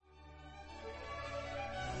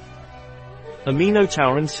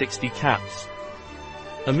AMINOTAURIN 60 caps.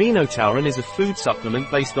 AMINOTAURIN is a food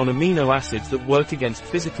supplement based on amino acids that work against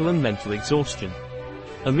physical and mental exhaustion.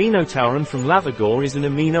 AMINOTAURIN from LAVIGOR is an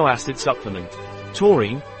amino acid supplement.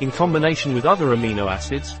 Taurine, in combination with other amino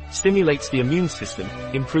acids, stimulates the immune system,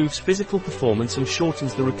 improves physical performance and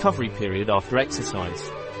shortens the recovery period after exercise.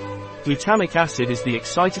 Glutamic acid is the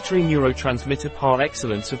excitatory neurotransmitter par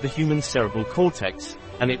excellence of the human cerebral cortex,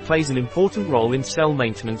 and it plays an important role in cell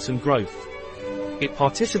maintenance and growth. It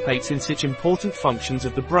participates in such important functions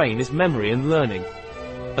of the brain as memory and learning.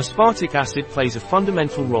 Aspartic acid plays a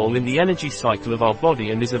fundamental role in the energy cycle of our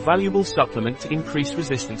body and is a valuable supplement to increase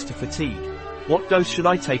resistance to fatigue. What dose should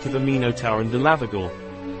I take of AMINOTAURIN de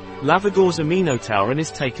LAVIGOR? LAVIGOR's AMINOTAURIN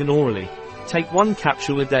is taken orally. Take 1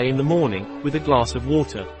 capsule a day in the morning, with a glass of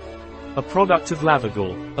water. A product of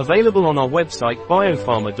LAVIGOR. Available on our website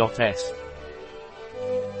biopharma.s.